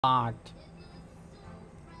Locked.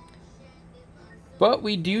 But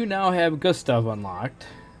we do now have Gustav unlocked.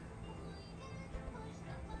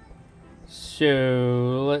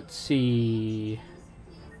 So let's see.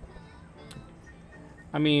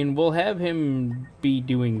 I mean, we'll have him be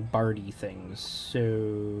doing Bardy things,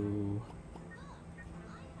 so...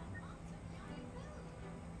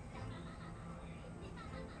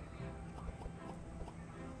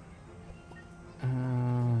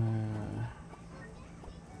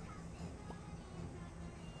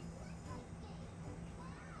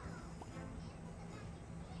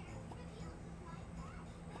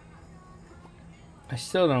 I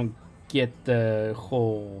still don't get the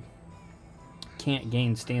whole can't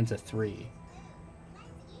gain stanza 3.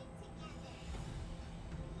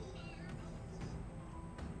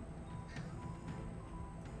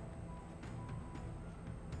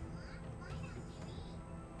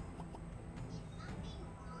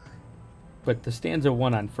 But the stanza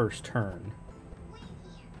 1 on first turn.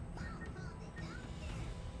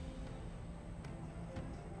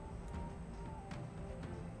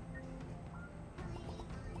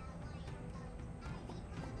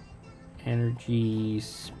 Energy,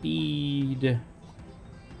 speed.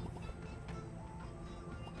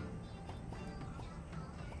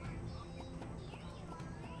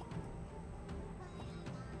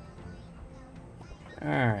 All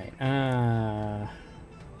right.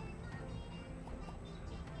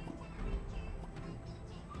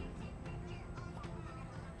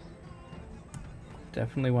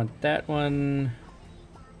 Definitely want that one.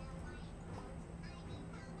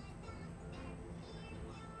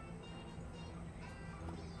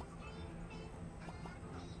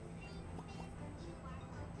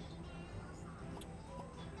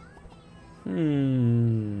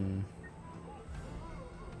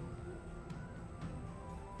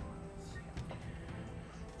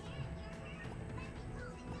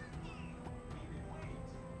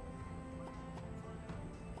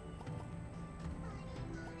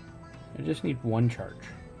 I just need one charge.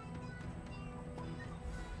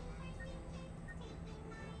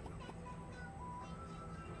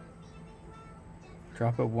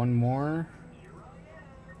 Drop it one more.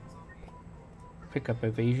 Pick up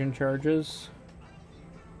evasion charges.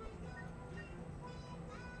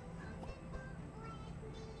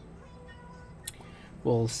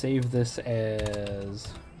 We'll save this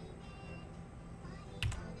as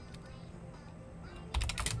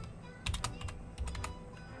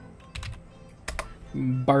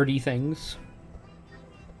Bardy things.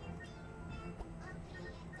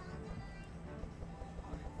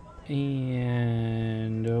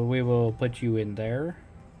 And we will put you in there.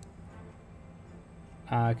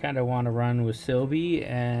 I kind of want to run with Sylvie,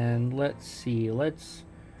 and let's see, let's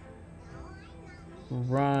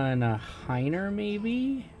run a Heiner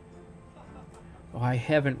maybe? Oh, I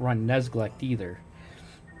haven't run Nezglekt either.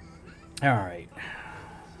 Alright.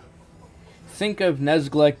 Think of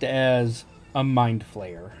Nezglekt as a Mind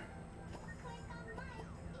Flayer.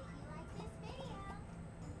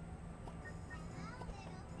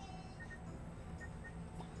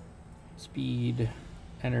 Speed,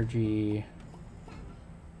 energy.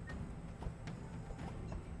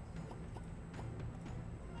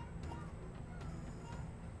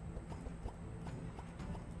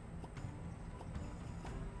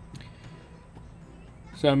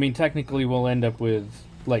 So, I mean, technically we'll end up with,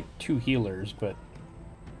 like, 2 healers, but...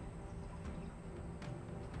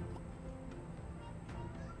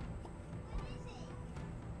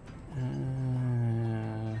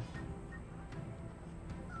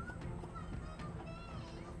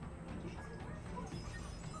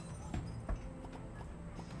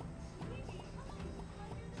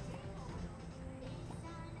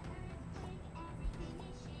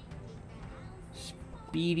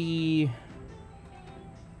 Speedy...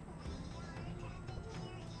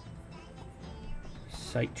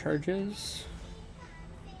 Sight charges.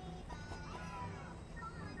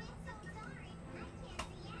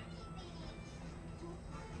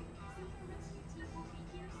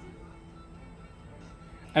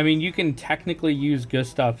 I mean, you can technically use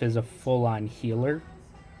Gustav as a full-on healer,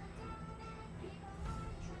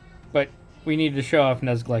 but we need to show off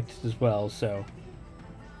Nezglekt as well, so...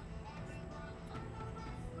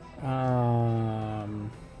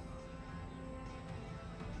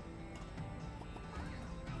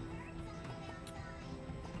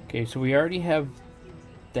 Okay, so we already have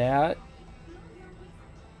that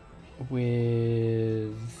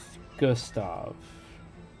with Gustav.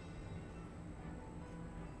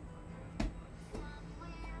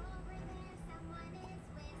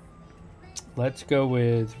 Let's go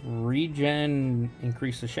with regen,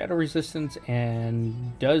 increase the shadow resistance,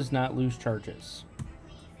 and does not lose charges.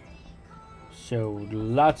 So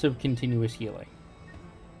lots of continuous healing.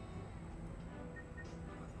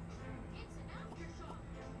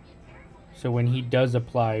 So when he does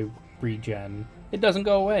apply regen, it doesn't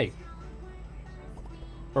go away.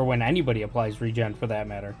 Or when anybody applies regen, for that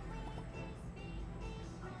matter.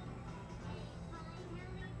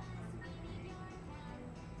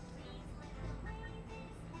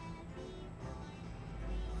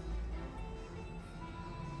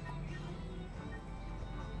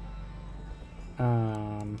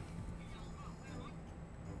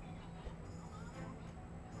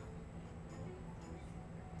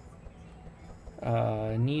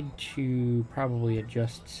 I need to probably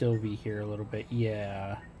adjust Sylvie here a little bit.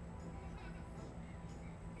 Yeah.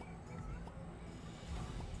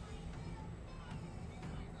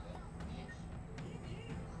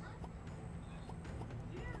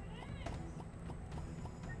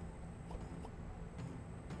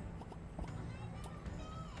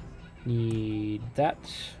 Need that.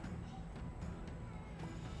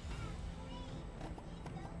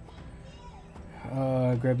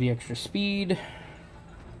 Grab the extra speed.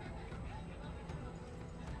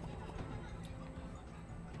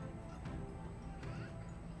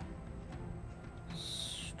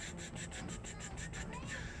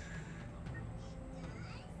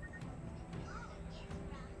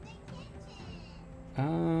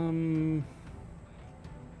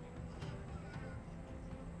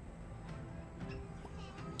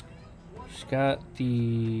 She's got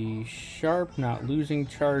the sharp, not losing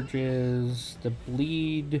charges. The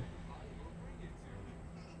bleed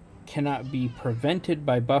cannot be prevented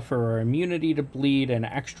by buffer or immunity to bleed, and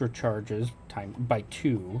extra charges by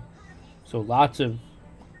 2. So lots of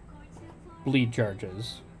bleed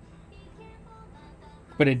charges.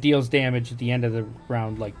 But it deals damage at the end of the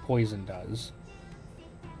round like poison does.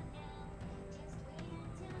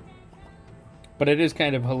 But it is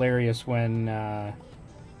kind of hilarious when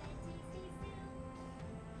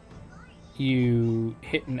you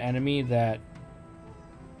hit an enemy that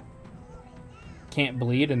can't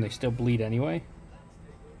bleed and they still bleed anyway.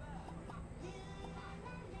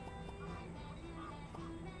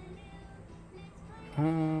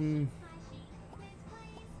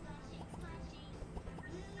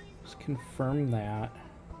 Let's confirm that.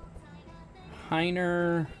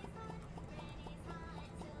 Heiner.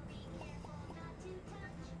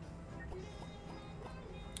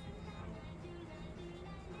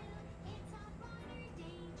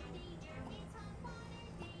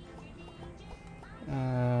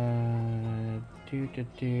 Do.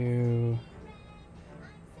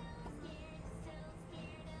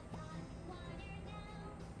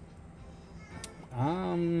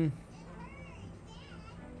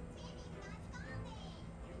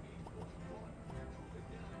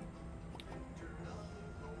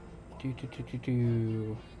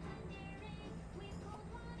 Do.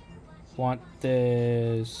 Want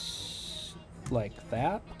this like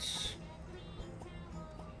that.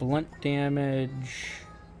 Blunt damage.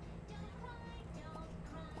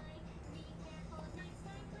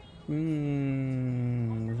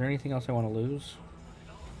 Is there anything else I want to lose?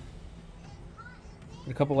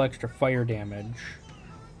 A couple extra fire damage.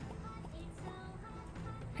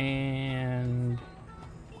 And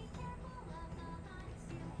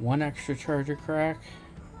 1 extra charger crack.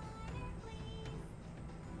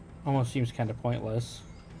 Almost seems kind of pointless.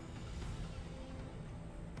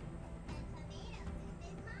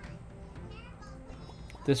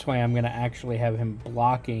 This way I'm going to actually have him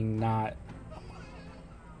blocking, not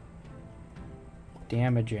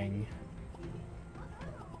damaging.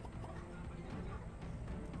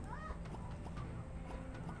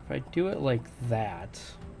 If I do it like that,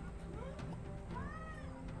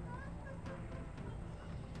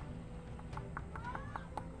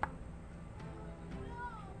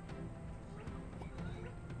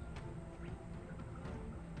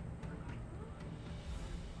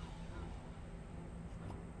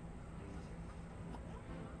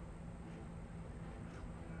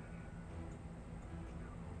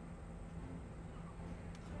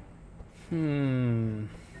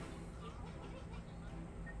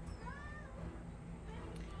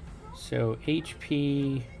 so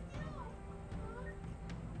HP.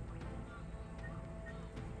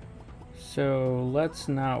 So let's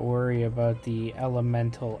not worry about the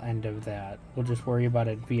elemental end of that. We'll just worry about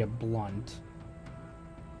it via blunt.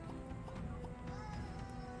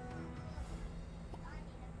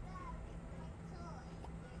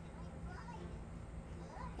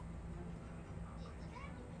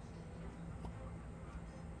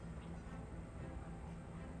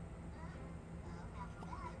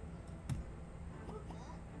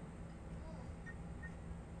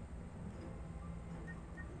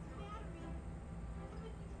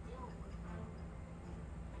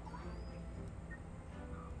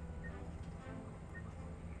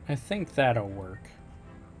 I think that'll work.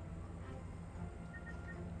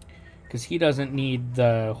 Because he doesn't need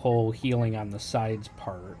the whole healing on the sides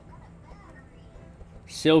part.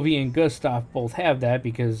 Sylvie and Gustav both have that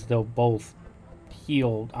because they'll both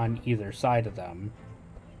heal on either side of them.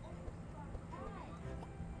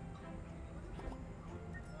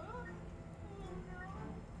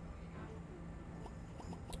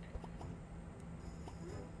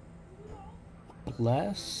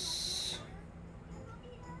 Bless.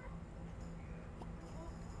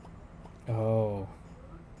 Oh.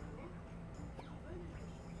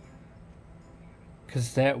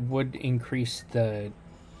 Because that would increase the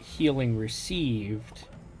healing received.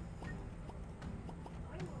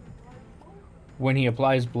 When he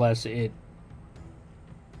applies Bless, it...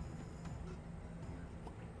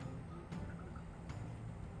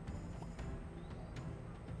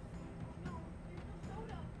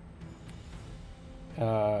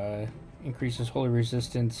 increases holy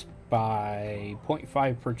resistance by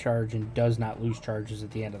 0.5 per charge and does not lose charges at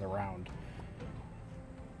the end of the round.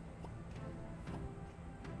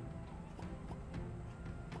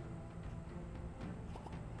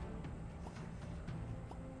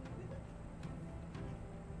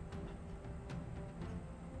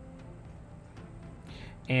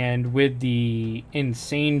 And with the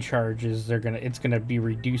insane charges, it's gonna be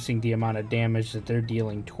reducing the amount of damage that they're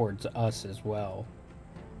dealing towards us as well.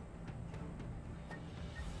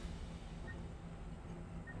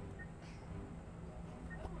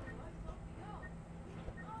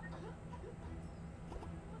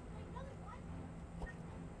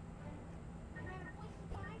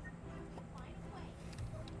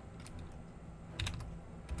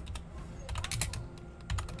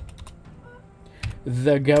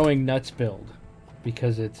 The going nuts build,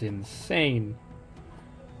 because it's insane.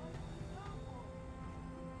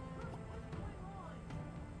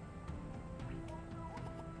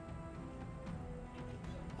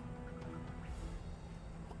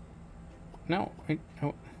 No,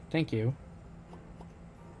 oh, thank you.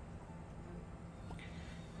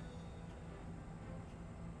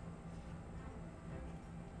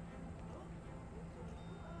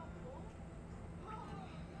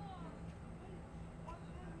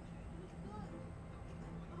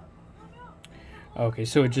 Okay,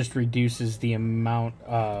 so it just reduces the amount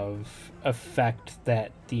of effect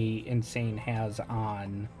that the insane has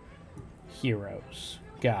on heroes.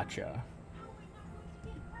 Gotcha.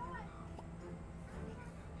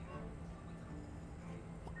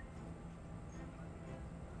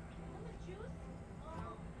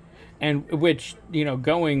 And which, you know,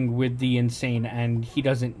 going with the insane and he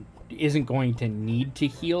isn't going to need to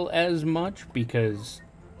heal as much because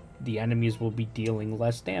the enemies will be dealing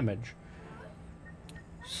less damage.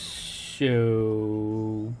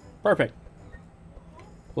 So, perfect.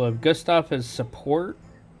 We'll have Gustav as support,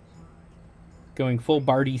 going full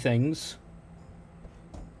Bardy things.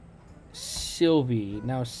 Sylvie.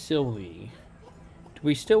 Now, Sylvie. Do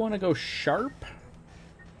we still want to go sharp?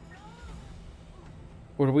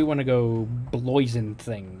 Or do we want to go Bloizen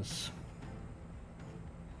things?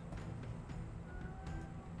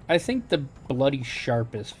 I think the bloody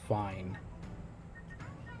sharp is fine.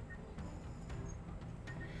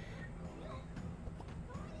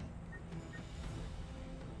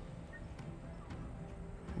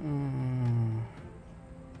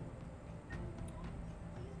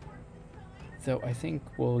 So I think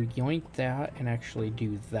we'll yoink that and actually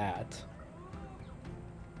do that.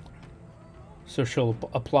 So she'll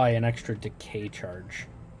apply an extra decay charge.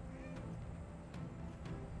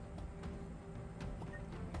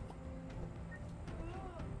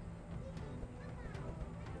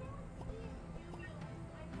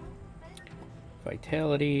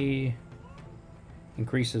 Vitality.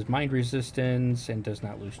 Increases mind resistance and does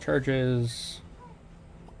not lose charges.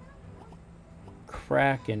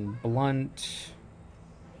 Crack and blunt.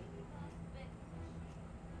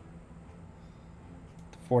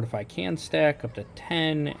 Fortify can stack up to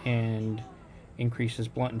 10 and increases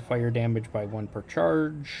blunt and fire damage by 1 per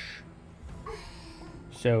charge.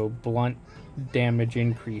 So blunt damage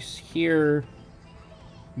increase here.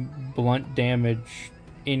 Blunt damage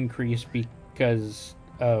increase because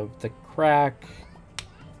of the crack.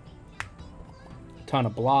 Ton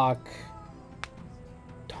of block.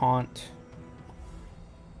 Taunt.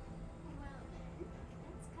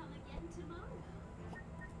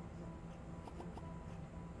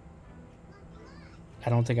 I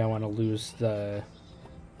don't think I want to lose the...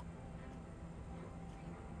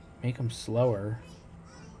 Make him slower.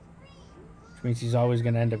 Which means he's always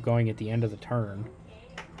going to end up going at the end of the turn.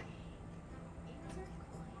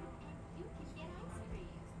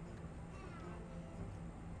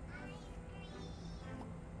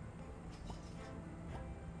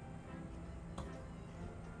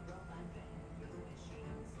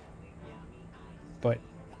 but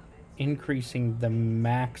increasing the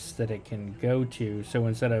max that it can go to. So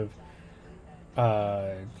instead of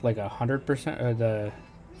like 100% or the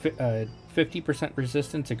 50%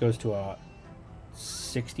 resistance, it goes to a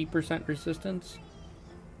 60% resistance.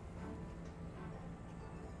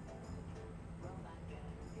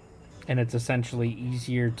 And it's essentially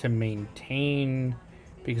easier to maintain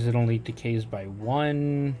because it only decays by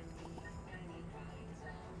 1.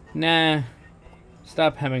 Nah.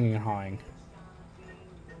 Stop hemming and hawing.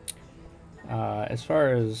 As far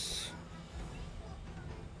as...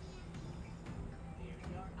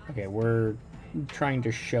 Okay, we're trying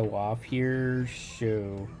to show off here, so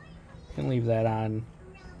you can leave that on.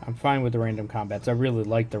 I'm fine with the random combats. I really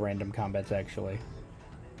like the random combats, actually.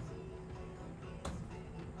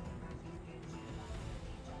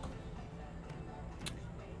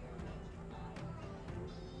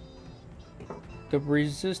 The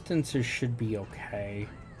resistances should be okay.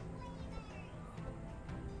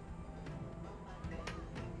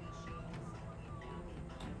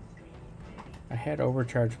 I had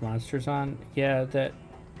overcharged monsters on. Yeah, that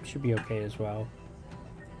should be okay as well.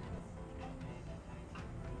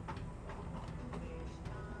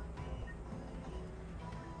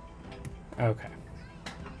 Okay.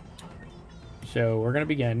 So we're going to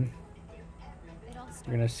begin.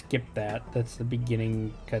 We're going to skip that. That's the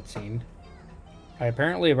beginning cutscene. I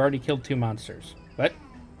apparently have already killed 2 monsters. What?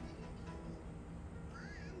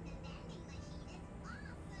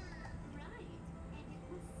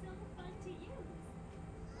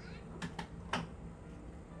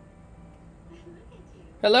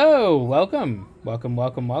 Hello! Welcome! Welcome,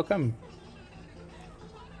 welcome, welcome.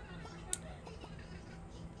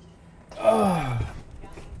 Oh,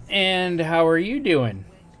 and how are you doing?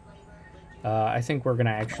 I think we're going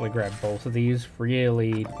to actually grab both of these.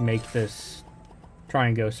 Really make this try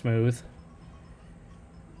and go smooth.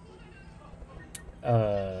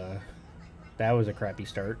 That was a crappy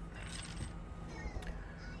start.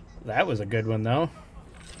 That was a good one, though.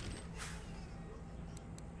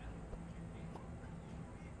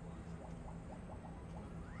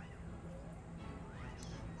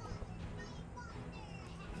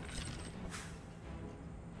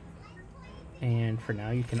 And for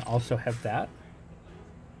now, you can also have that.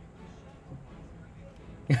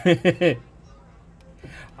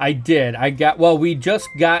 I did. Well, we just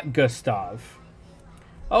got Gustav.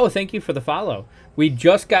 Oh, thank you for the follow. We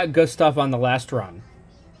just got Gustav on the last run.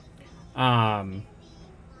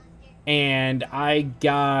 And I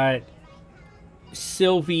got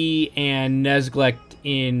Sylvie and Nezglekt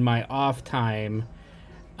in my off time.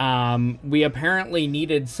 We apparently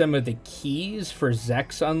needed some of the keys for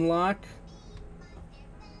Zek's unlock.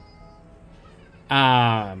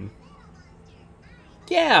 Yeah,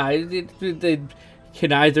 they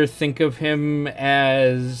can either think of him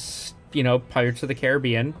as, you know, Pirates of the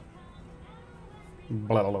Caribbean.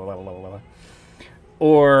 Blah, blah, blah, blah, blah.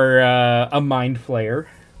 Or a Mind Flayer.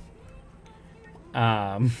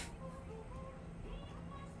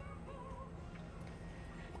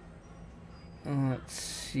 Let's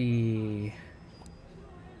see.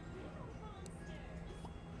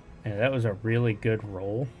 Yeah, that was a really good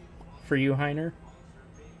roll for you, Heiner.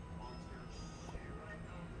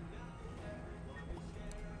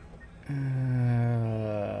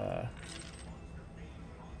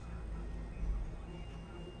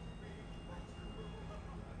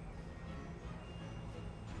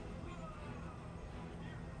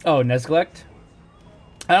 Oh, Nezglekt?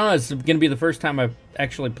 I don't know, it's going to be the first time I've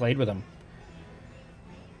actually played with him.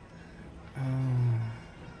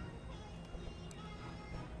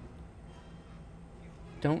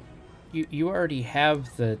 Don't... You already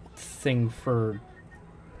have the thing for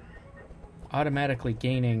automatically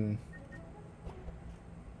gaining...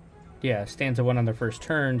 Yeah, stanza 1 on the first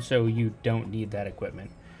turn, so you don't need that equipment.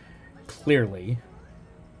 Clearly.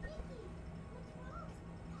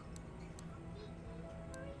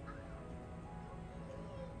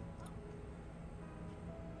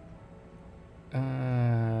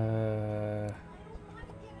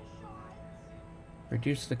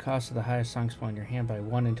 Reduce the cost of the highest song spell in your hand by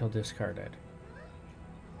 1 until discarded.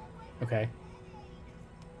 Okay.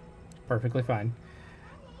 Perfectly fine.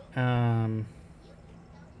 I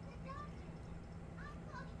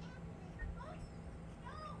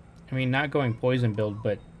mean, not going poison build,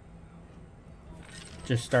 but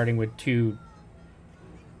just starting with 2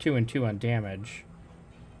 and 2 on damage.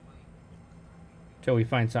 Till we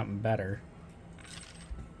find something better.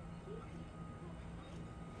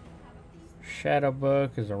 Shadow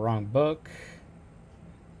Book is the wrong book.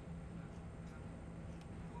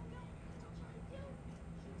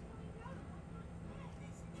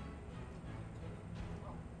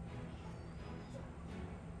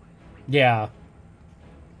 Yeah.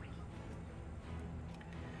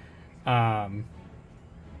 I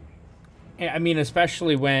mean,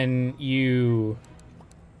 especially when you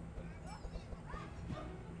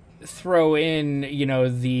throw in, you know,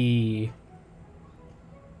 the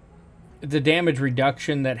damage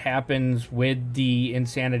reduction that happens with the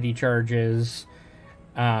insanity charges.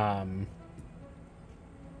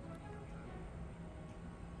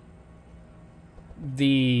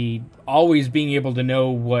 The always being able to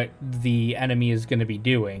know what the enemy is going to be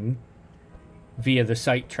doing via the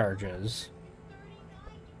sight charges.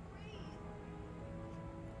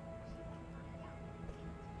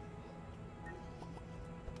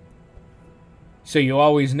 So you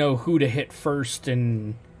always know who to hit first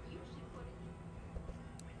and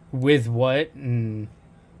with what, and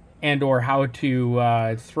or how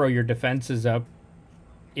to throw your defenses up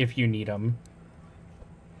if you need them.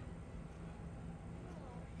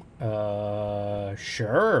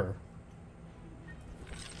 Sure.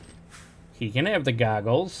 He can have the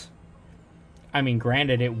goggles. I mean,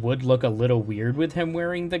 granted, it would look a little weird with him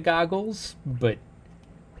wearing the goggles, but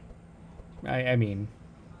I mean...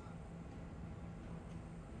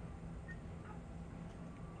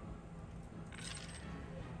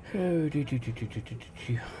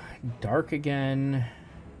 Dark again.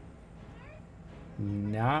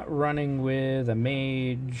 Not running with a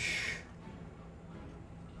mage.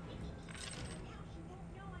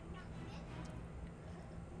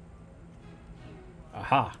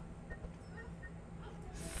 Aha.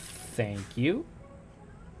 Thank you.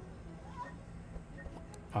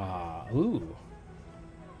 Ooh.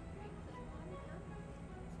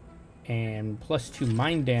 And +2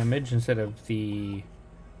 mind damage instead of the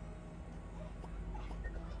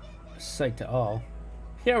sight to all.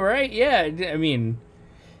 Yeah, right? Yeah, I mean,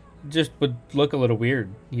 just would look a little weird.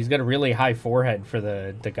 He's got a really high forehead for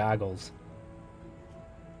the goggles.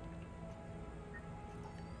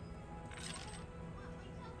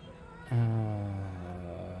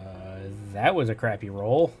 That was a crappy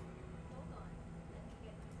roll.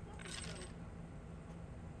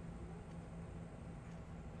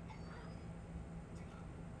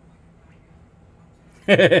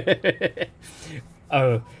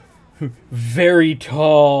 Very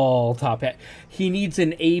tall top hat. He needs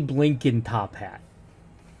an Abe Lincoln top hat.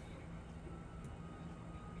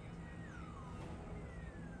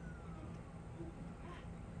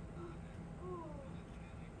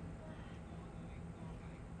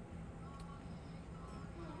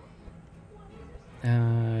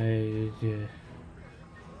 Yeah.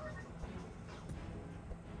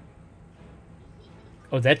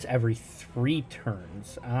 Oh, that's every 3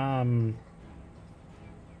 turns. Cost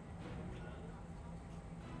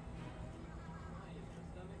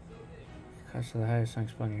of the highest song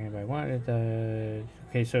spelling your hand by 1.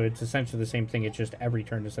 Okay, so it's essentially the same thing. It's just every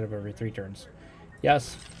turn instead of every 3 turns.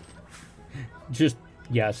 Yes. Just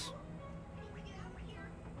yes.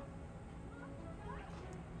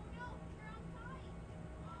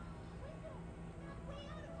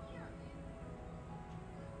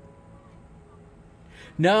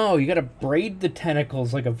 No, you gotta braid the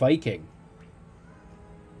tentacles like a Viking.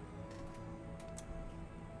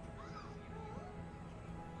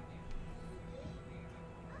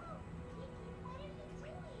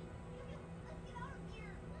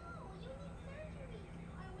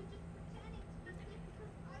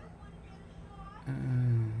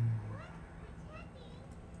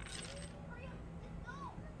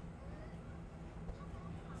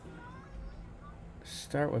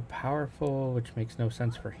 Start with powerful, which makes no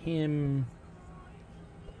sense for him.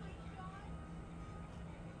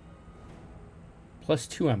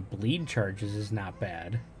 +2 on bleed charges is not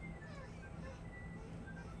bad.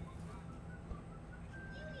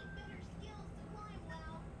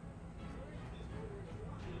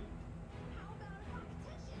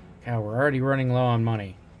 God, we're already running low on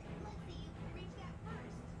money.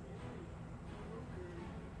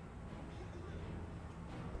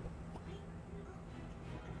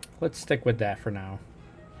 Let's stick with that for now.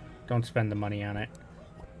 Don't spend the money on it.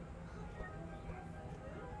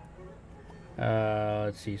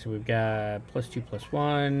 Let's see. So we've got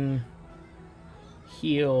 +2/+1.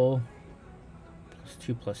 Heal.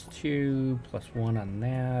 +2/+2. +1 on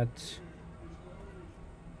that.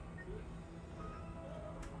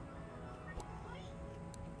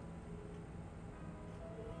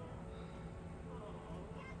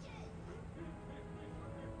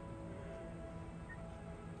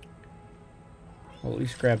 We'll at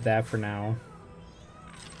least grab that for now.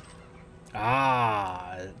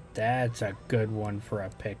 Ah, that's a good one for a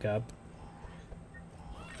pickup.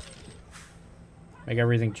 Make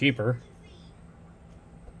everything cheaper.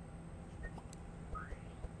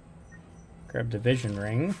 Grab the vision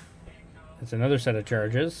ring. That's another set of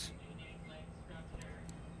charges.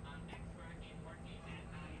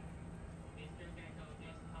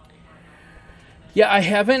 Yeah, I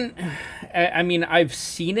haven't... I mean, I've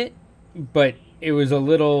seen it, but it was a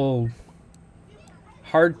little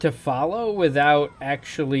hard to follow without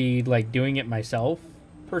actually, like, doing it myself,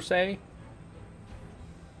 per se.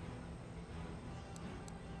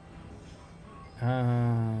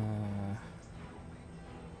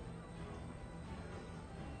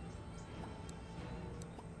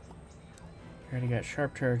 Already got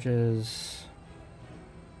sharp charges.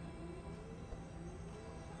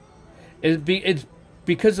 It's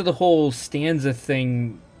because of the whole stanza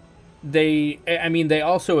thing. I mean, they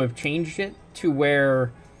also have changed it to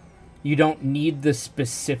where you don't need the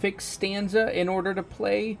specific stanza in order to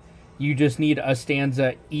play. You just need a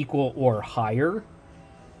stanza equal or higher.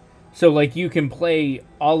 So, like, you can play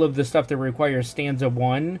all of the stuff that requires stanza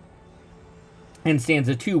 1 and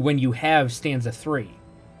stanza 2 when you have stanza 3.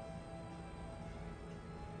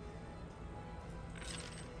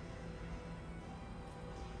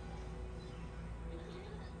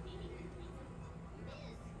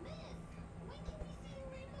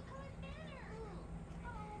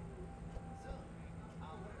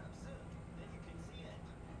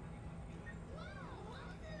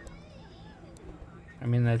 I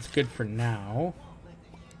mean, that's good for now.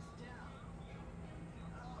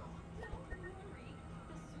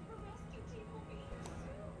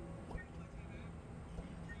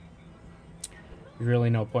 There's really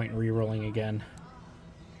no point in re-rolling again.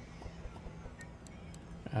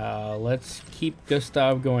 Let's keep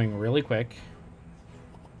Gustav going really quick.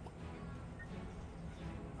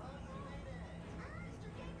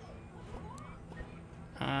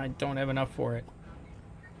 I don't have enough for it.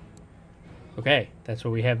 Okay, that's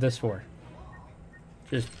what we have this for.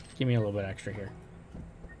 Just give me a little bit extra here.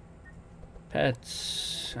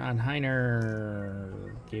 Pets on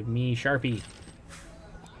Heiner. Give me Sharpie.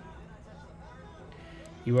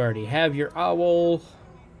 You already have your owl.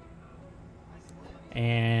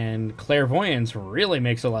 And clairvoyance really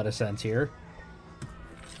makes a lot of sense here.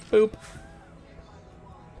 Boop.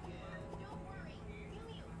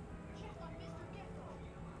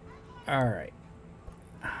 Alright.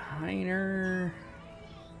 Heiner.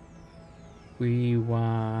 We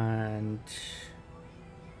want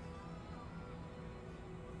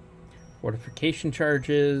fortification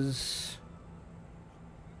charges.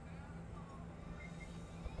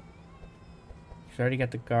 He's already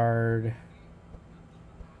got the guard.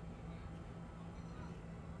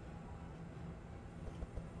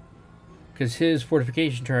 Because his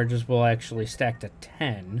fortification charges will actually stack to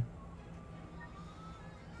 10.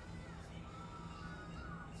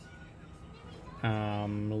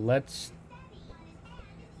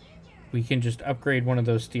 We can just upgrade one of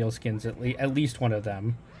those steel skins, at least one of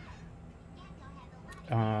them.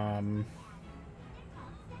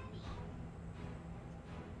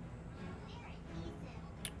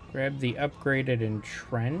 Grab the upgraded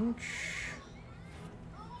entrench.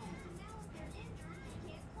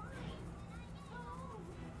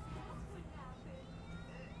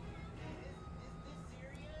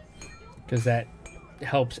 Because that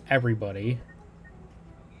helps everybody.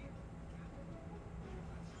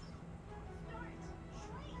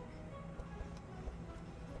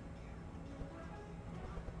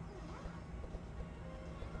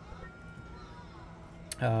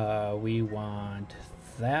 We want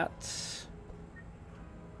that.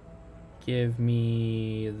 Give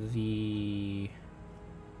me the...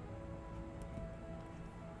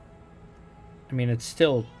 I mean, it's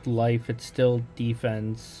still life, it's still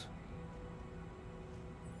defense.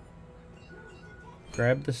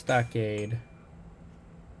 Grab the stockade.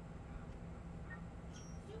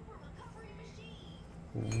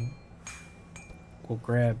 We'll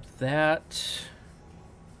grab that.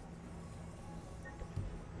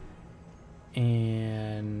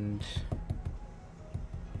 And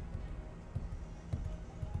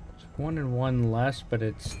it's 1 and 1 less, but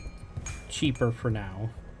it's cheaper for now.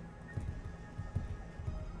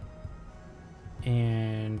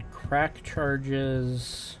 And crack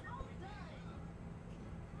charges.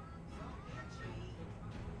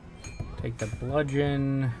 Take the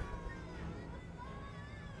bludgeon.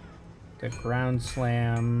 The ground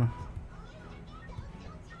slam.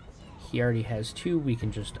 He already has 2, we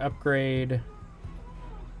can just upgrade.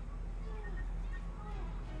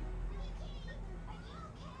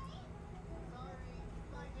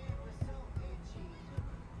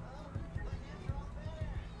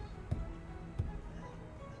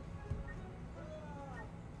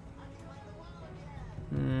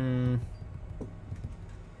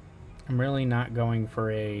 I'm really not going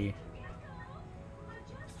for a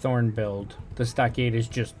Thorn build. The Stockade is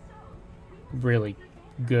just really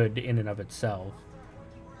good in and of itself.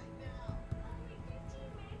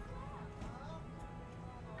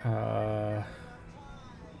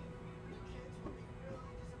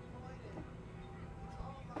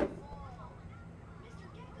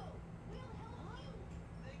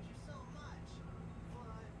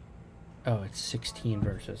 Oh, it's 16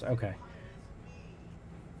 versus. Okay.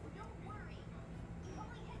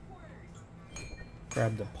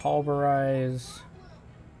 Grab the pulverize.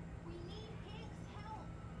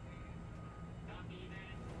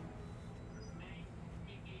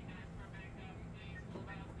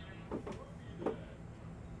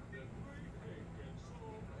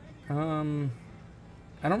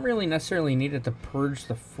 I don't really necessarily need it to purge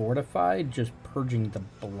the fortified, just purging the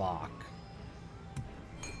block.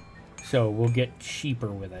 So we'll get cheaper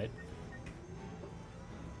with it.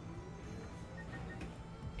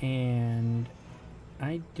 And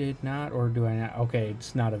I did not, or do I not? Okay,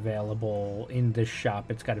 it's not available in this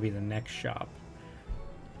shop. It's got to be the next shop.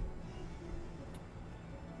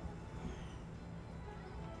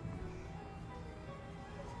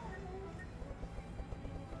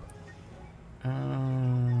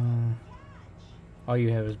 All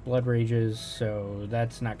you have is blood rages, so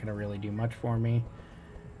that's not going to really do much for me.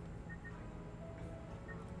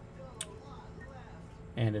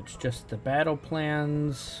 And it's just the battle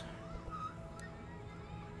plans.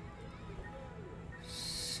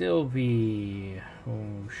 Sylvie.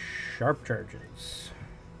 Oh, sharp charges.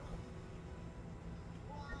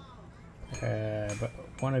 But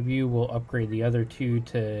one of you will upgrade the other two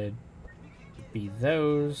to be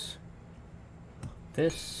those.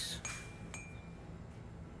 This.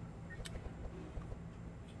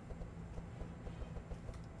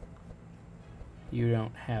 You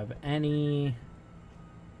don't have any.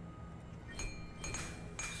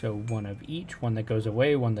 So one of each, one that goes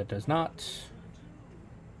away, one that does not.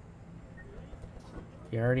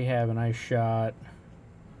 You already have an ice shot.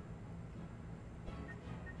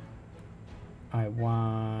 I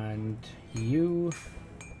want you.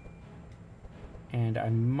 And I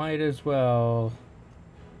might as well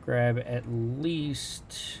grab at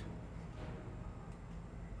least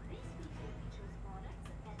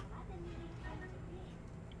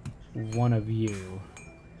one of you.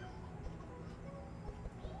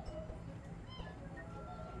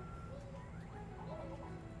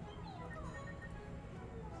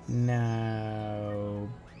 Now,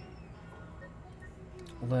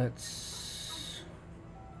 let's...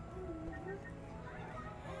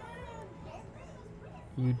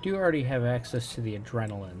 You do already have access to the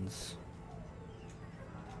adrenalines.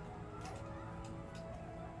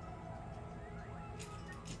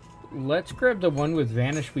 Let's grab the one with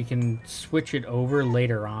Vanish. We can switch it over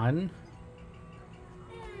later on.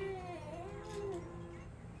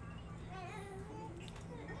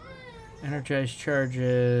 Energized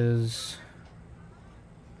charges.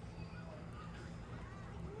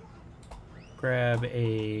 Grab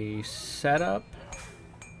a setup.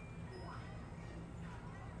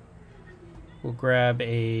 We'll grab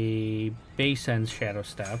a base end shadow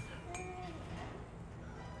step.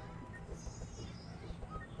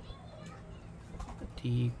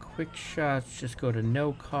 The quick shots just go to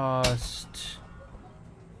no cost.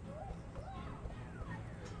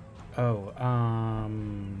 Oh,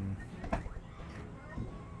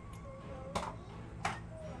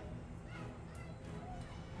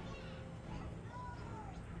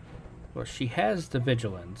 well, she has the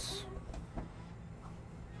vigilance.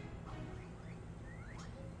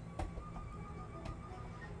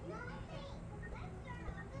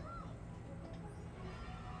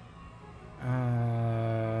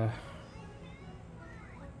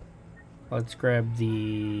 Let's grab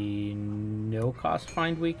the no cost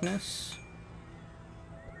find weakness.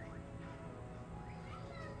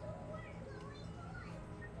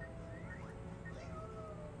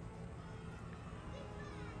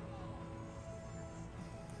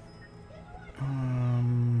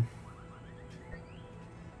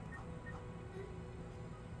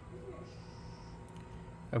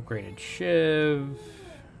 Upgraded Shiv.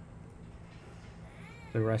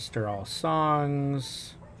 The rest are all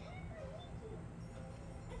songs.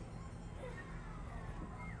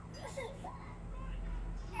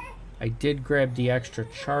 I did grab the extra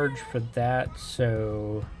charge for that,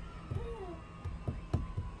 so...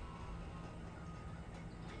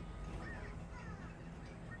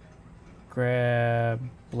 Grab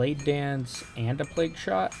Blade Dance and a Plague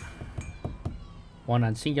Shot. One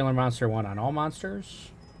on singular monster, one on all monsters.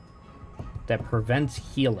 That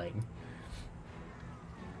prevents healing.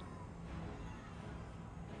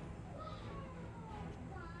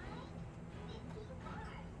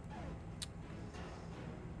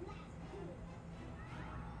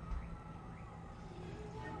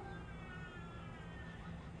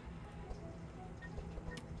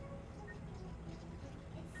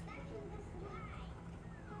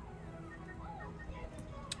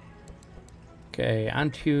 Okay,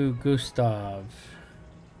 on to Gustav.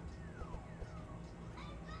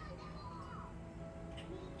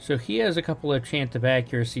 So he has a couple of chant of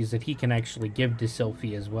accuracies that he can actually give to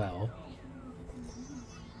Sylvie as well.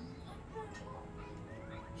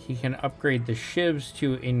 He can upgrade the shivs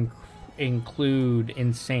to include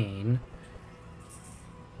insane.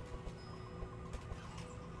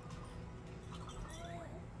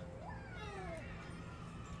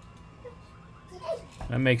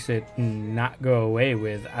 That makes it not go away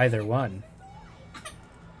with either one.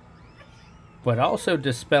 But also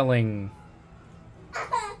dispelling...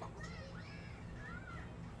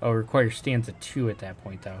 Oh, requires stanza 2 at that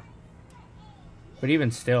point, though. But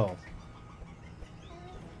even still...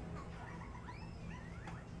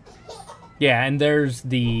 Yeah, and there's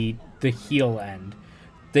the heal end.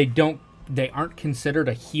 They aren't considered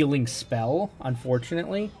a healing spell,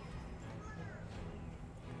 unfortunately.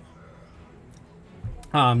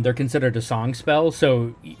 They're considered a song spell,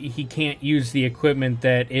 so he can't use the equipment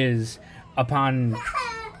that is upon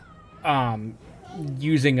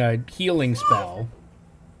using a healing spell.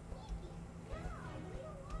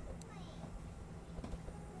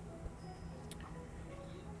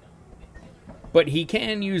 But he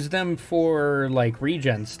can use them for, like,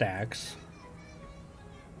 regen stacks.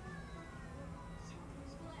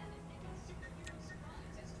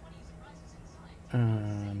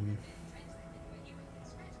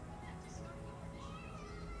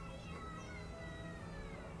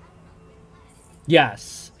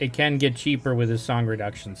 Yes, it can get cheaper with his song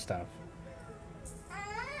reduction stuff.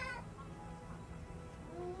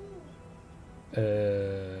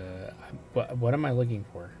 What am I looking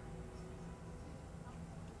for?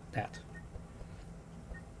 That.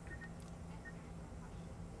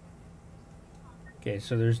 Okay,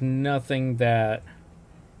 so there's nothing that...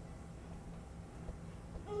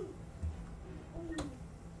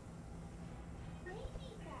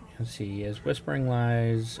 Let's see, he has Whispering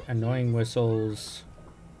Lies, Annoying Whistles,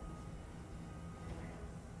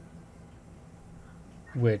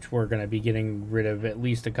 which we're going to be getting rid of at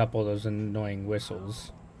least a couple of those Annoying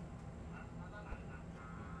Whistles.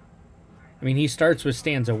 I mean, he starts with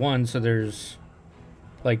stanza 1, so there's,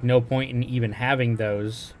 like, no point in even having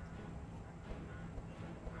those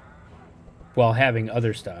while having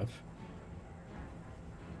other stuff.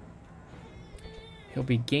 He'll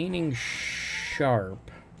be gaining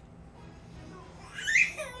Sharp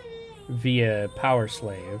via Power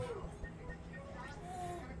Slave.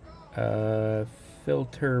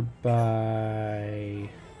 Filter by...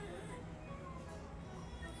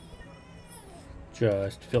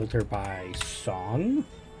 Just filter by song.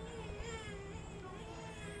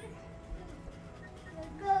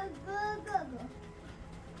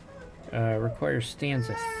 Requires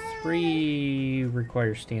stanza 3,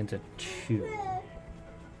 requires stanza 2.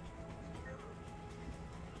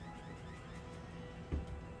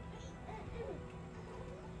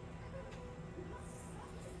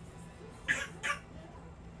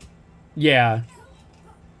 Yeah.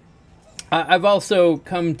 I've also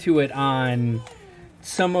come to it on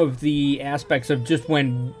some of the aspects of just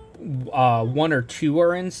when 1 or 2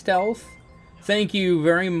 are in stealth. Thank you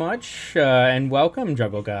very much, and welcome,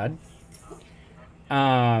 Juggle God.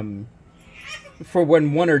 For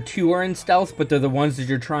when 1 or 2 are in stealth, but they're the ones that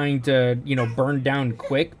you're trying to, you know, burn down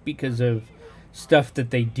quick because of stuff that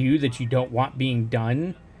they do that you don't want being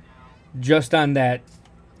done. Just on that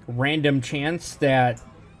random chance that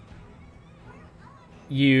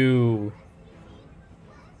you...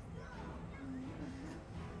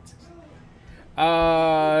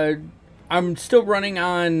 I'm still running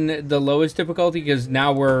on the lowest difficulty because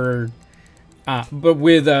now we're... but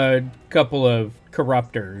with a couple of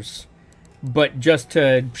corruptors. But just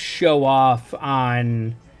to show off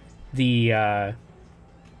on the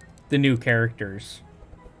new characters.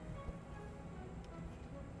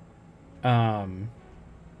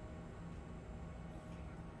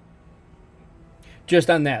 Just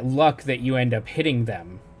on that luck that you end up hitting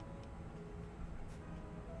them.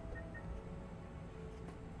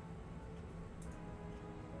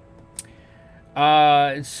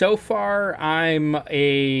 So far, I'm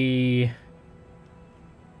a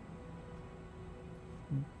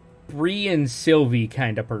Bree and Sylvie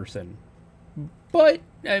kind of person. But,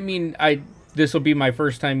 I mean, this will be my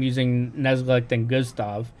first time using Nezglekt and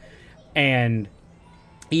Gustav. And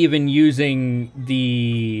even using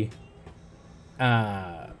the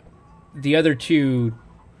other 2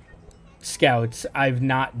 scouts, I've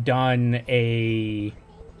not done a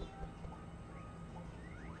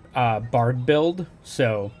Bard build,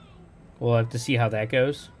 so we'll have to see how that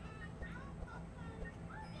goes.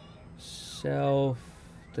 Self,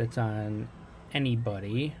 that's on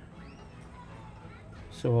anybody.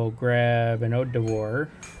 So we'll grab an Ode to War.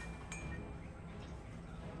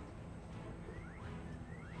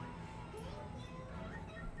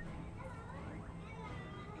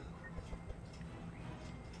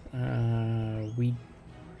 We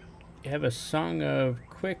have a Song of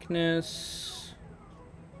Quickness.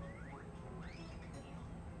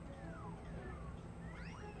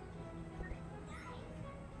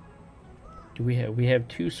 Do we have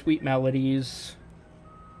 2 Sweet Melodies.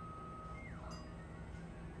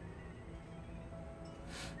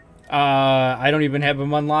 I don't even have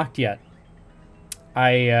them unlocked yet.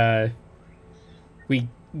 We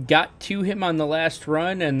got to him on the last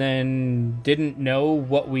run and then didn't know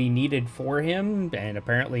what we needed for him and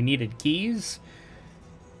apparently needed keys.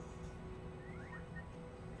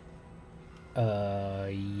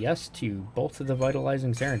 Yes to both of the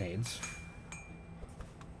Vitalizing Serenades.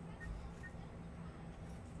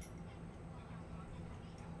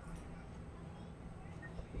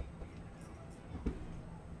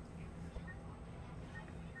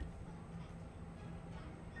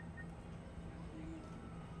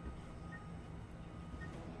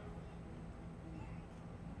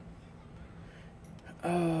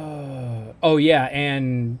 Oh yeah,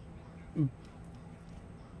 and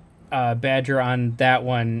Badger on that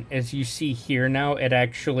one, as you see here now, it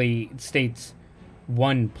actually states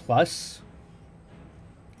 1+.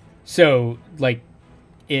 So, like,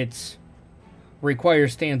 it's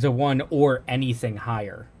requires stanza 1 or anything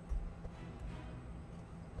higher.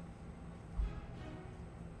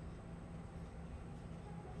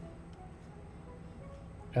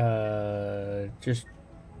 Just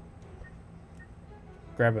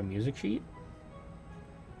grab a music sheet.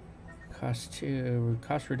 Cost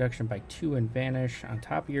reduction by 2 and vanish on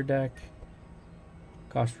top of your deck.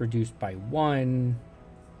 Cost reduced by 1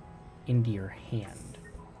 into your hand.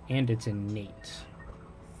 And it's innate.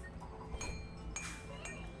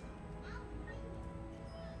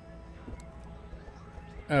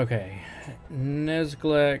 Okay.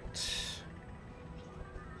 Nezglekt.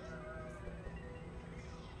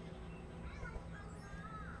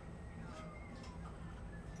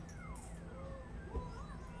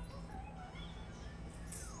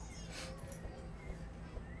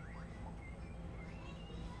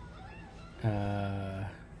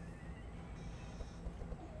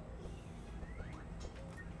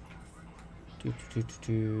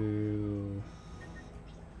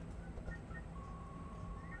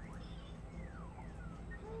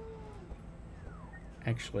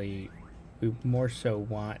 Actually, we more so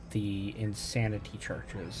want the insanity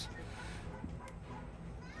charges,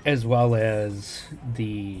 as well as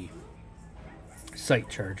the sight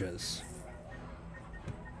charges.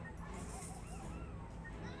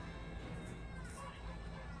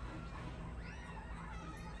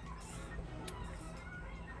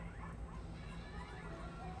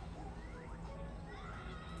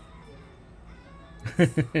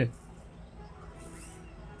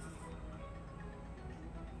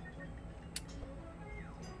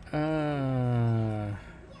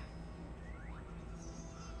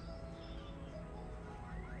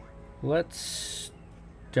 Let's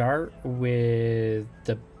start with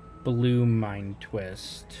the blue Mind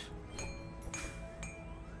Twist.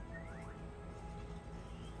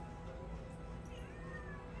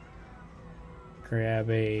 Grab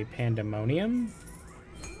a Pandemonium.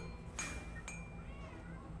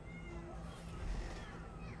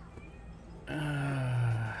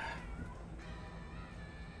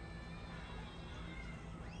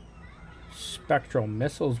 Spectral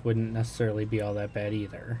Missiles wouldn't necessarily be all that bad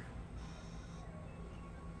either.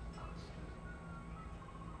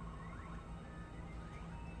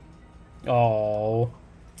 Oh.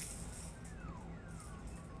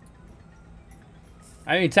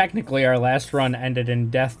 I mean, technically our last run ended in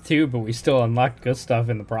death too, but we still unlocked Gustav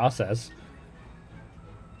in the process.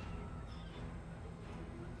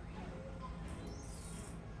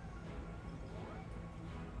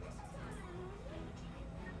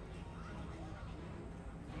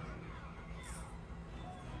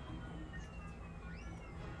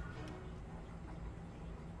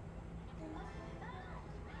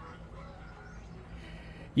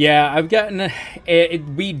 Yeah, I've gotten...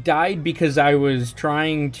 we died because I was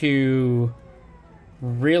trying to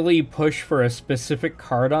really push for a specific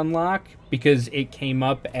card unlock because it came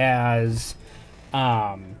up as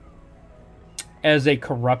a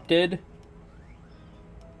corrupted.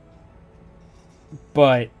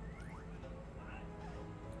 But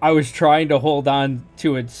I was trying to hold on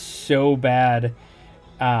to it so bad.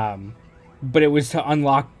 But it was to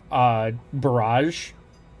unlock Barrage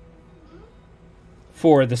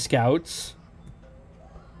for the scouts.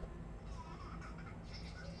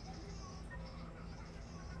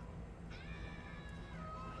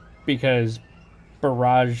 because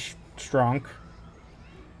barrage strong.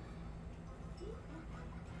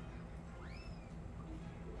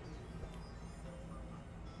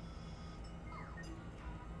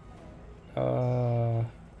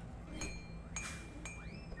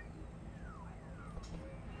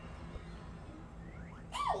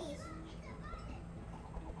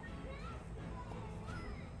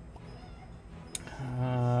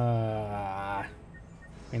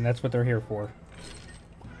 I mean, that's what they're here for.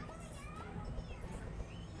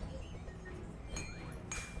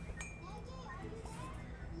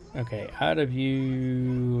 Okay, out of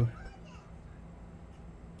you.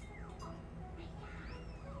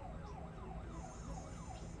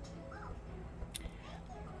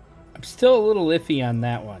 I'm still a little iffy on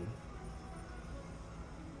that one.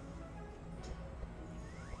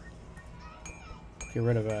 Get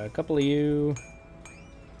rid of a couple of you.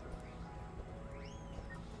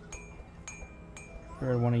 Get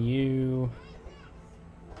rid of one of you.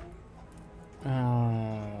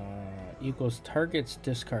 Equals target's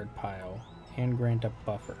discard pile and grant a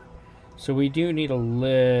buffer. So we do need a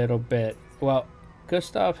little bit. Well,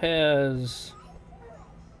 Gustav has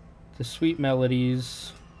the sweet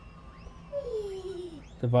melodies,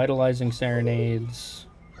 the vitalizing serenades.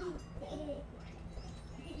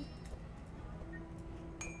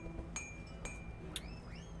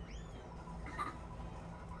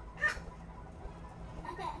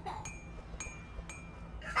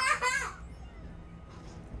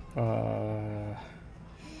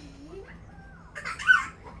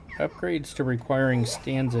 Upgrades to requiring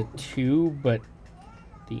stanza 2, but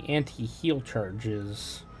the anti-heal charge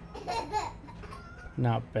is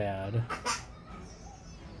not bad.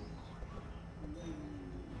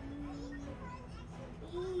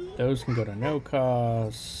 Those can go to no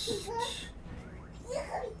cost.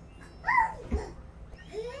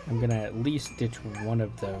 I'm gonna at least ditch one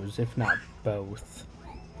of those, if not both.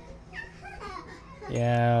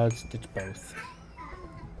 Yeah, let's ditch both.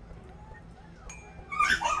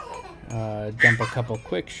 Dump a couple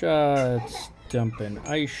quick shots, dump an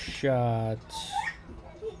ice shot,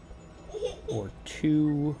 or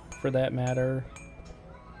 2 for that matter.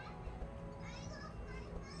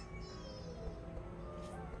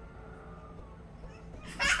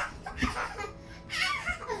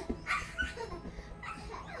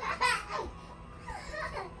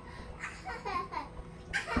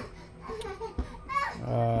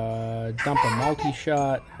 Dump a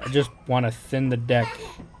multi-shot. I just want to thin the deck.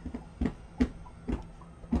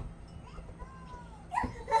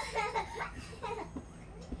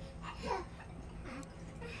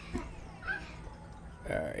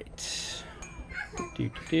 Alright.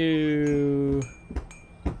 Do.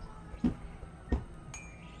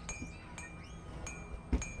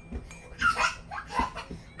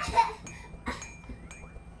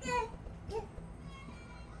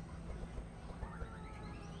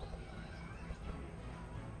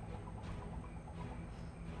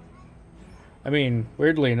 I mean,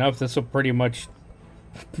 weirdly enough, this will pretty much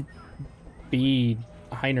be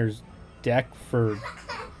Heiner's deck for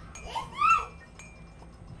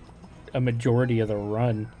a majority of the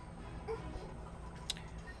run.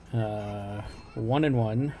 1 and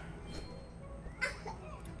 1.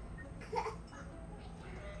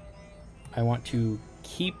 I want to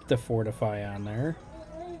keep the Fortify on there.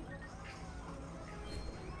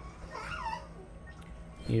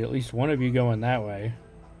 Need at least one of you going that way.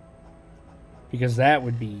 Because that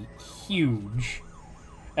would be huge.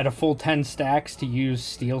 At a full 10 stacks to use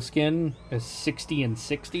Steel Skin as 60 and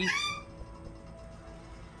 60.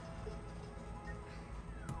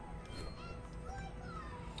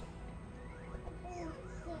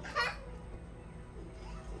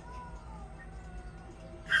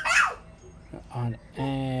 On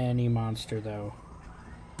any monster, though.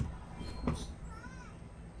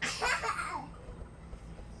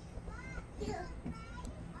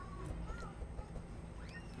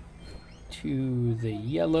 To the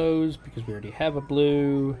yellows, because we already have a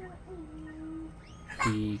blue.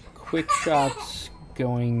 The quick shots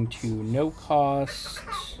going to no cost.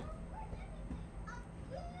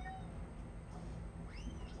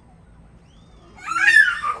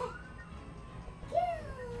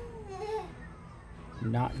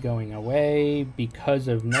 Not going away because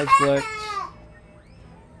of Nezglekt.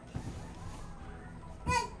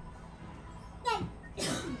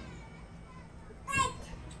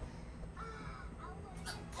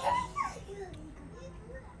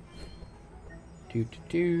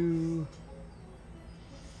 Do.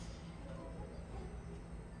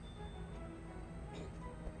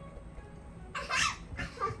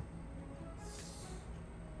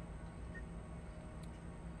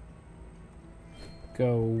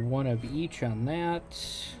 Go one of each on that.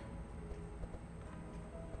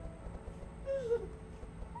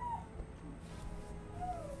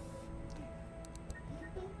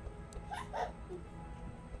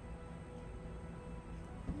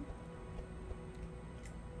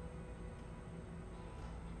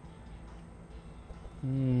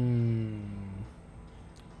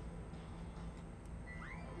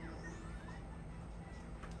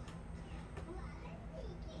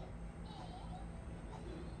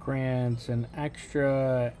 Grants an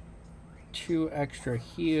extra 2 extra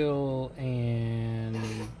heal and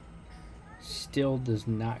still does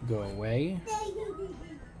not go away.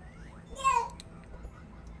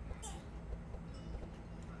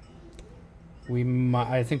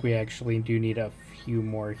 I think we actually do need a few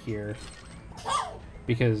more here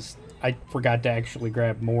because I forgot to actually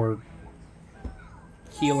grab more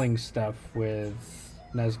healing stuff with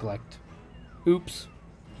Nezglekt. Oops.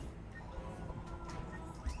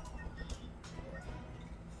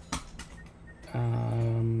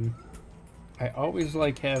 I always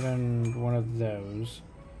like having one of those.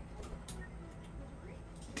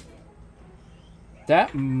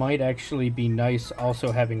 That might actually be nice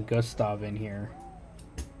also having Gustav in here.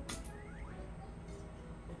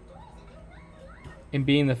 And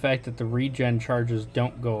being the fact that the regen charges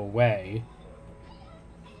don't go away.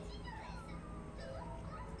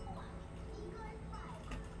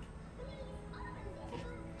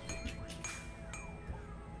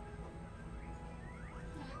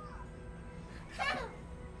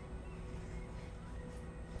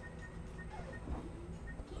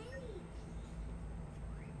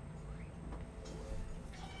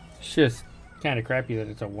 It's just kind of crappy that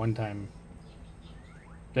it's a one-time,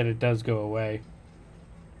 that it does go away.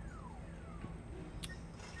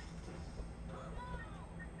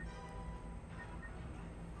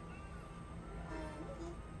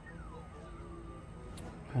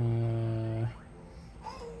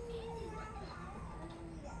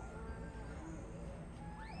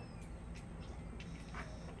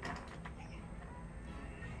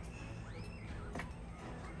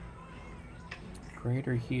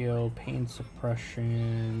 Greater heal, pain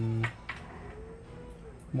suppression,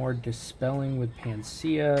 more dispelling with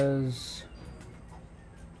Panseas.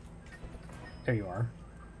 There you are.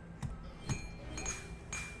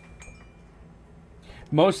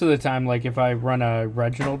 Most of the time, like if I run a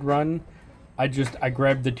Reginald run, I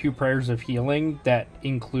grab the 2 prayers of healing that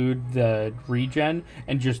include the regen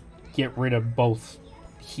and just get rid of both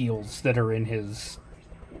heals that are in his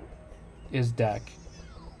deck.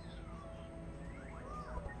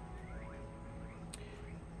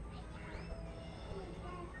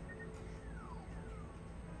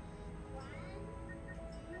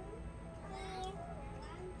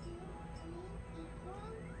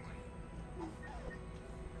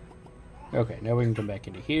 Okay, now we can come back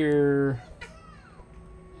into here.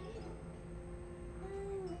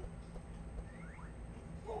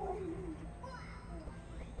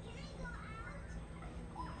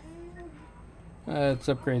 Let's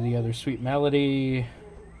upgrade the other Sweet Melody.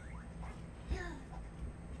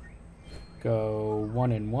 Go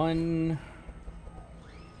 1 and 1.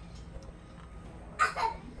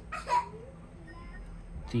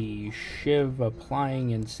 The Shiv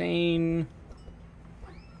applying Insane.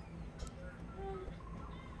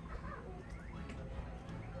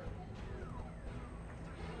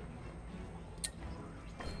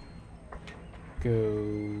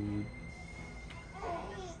 Go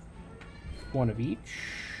 1 of each.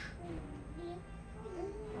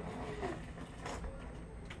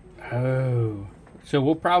 Oh. So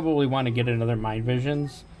we'll probably want to get another Mind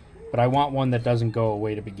Visions, but I want one that doesn't go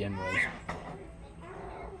away to begin with.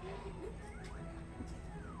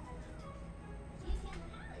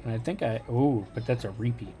 And I think ooh, but that's a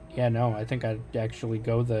repeat. Yeah, no, I think I'd actually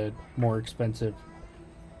go the more expensive.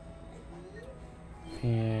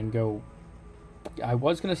 And go... I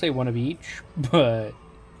was going to say 1 of each, but...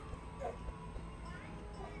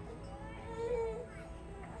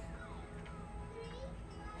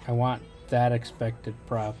 I want that Expected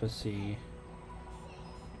Prophecy.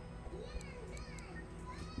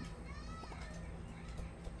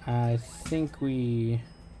 I think we...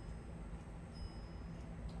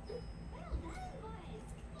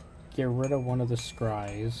 get rid of one of the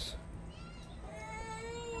scries.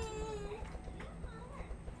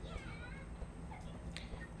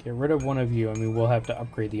 Get rid of one of you. I mean, we'll have to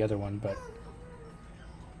upgrade the other one, but...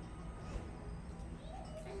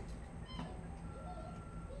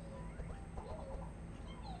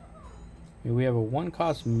 I mean, we have a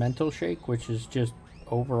 1-cost Mental Shake, which is just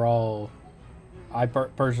overall...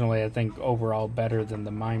 personally, I think overall better than the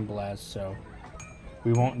Mind Blast, so...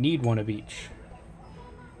 we won't need one of each.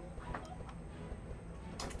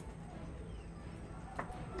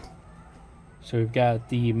 So we've got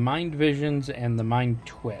the Mind Visions and the Mind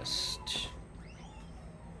Twist.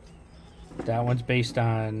 That one's based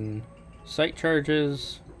on sight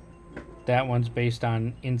charges. That one's based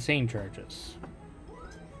on insane charges.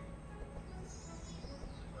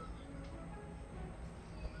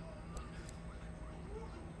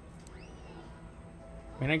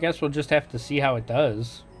 I mean, I guess we'll just have to see how it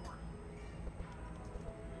does.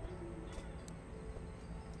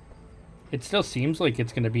 It still seems like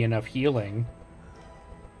it's going to be enough healing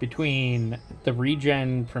between the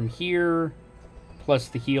regen from here plus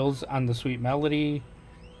the heals on the Sweet Melody.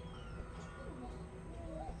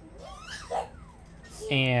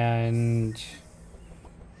 And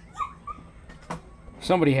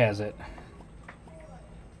somebody has it.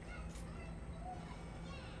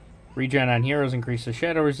 Regen on heroes increases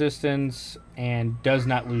shadow resistance and does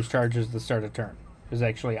not lose charges at the start of turn. Is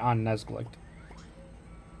actually on Nezglekt.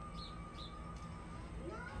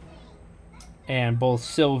 And both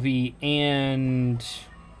Sylvie and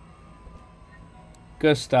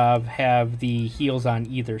Gustav have the heals on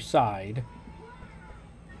either side.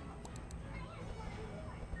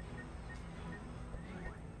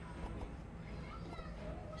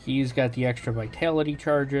 He's got the extra vitality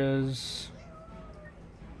charges.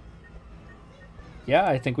 Yeah,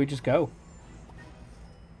 I think we just go.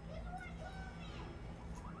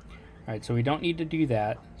 Alright, so we don't need to do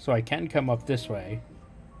that. So I can come up this way.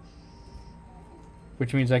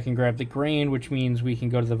 Which means I can grab the grain, which means we can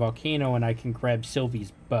go to the volcano and I can grab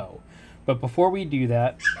Sylvie's bow. But before we do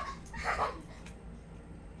that,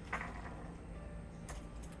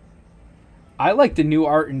 I like the new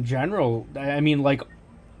art in general. I mean, like,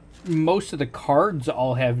 most of the cards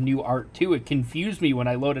all have new art too. It confused me when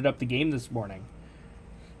I loaded up the game this morning.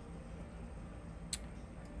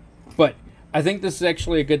 But I think this is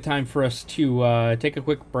actually a good time for us to take a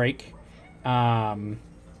quick break.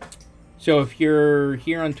 So if you're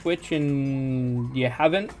here on Twitch and you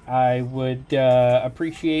haven't, I would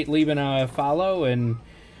appreciate leaving a follow. And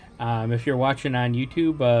if you're watching on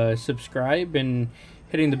YouTube, subscribe and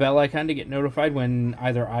hitting the bell icon to get notified when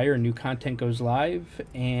either I or new content goes live.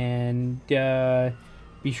 And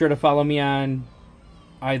be sure to follow me on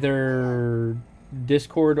either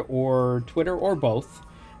Discord or Twitter or both.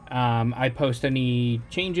 I post any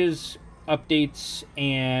changes, updates,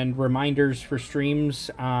 and reminders for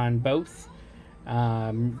streams on both.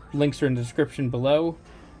 Links are in the description below.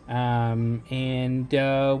 And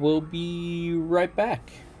we'll be right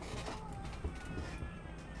back.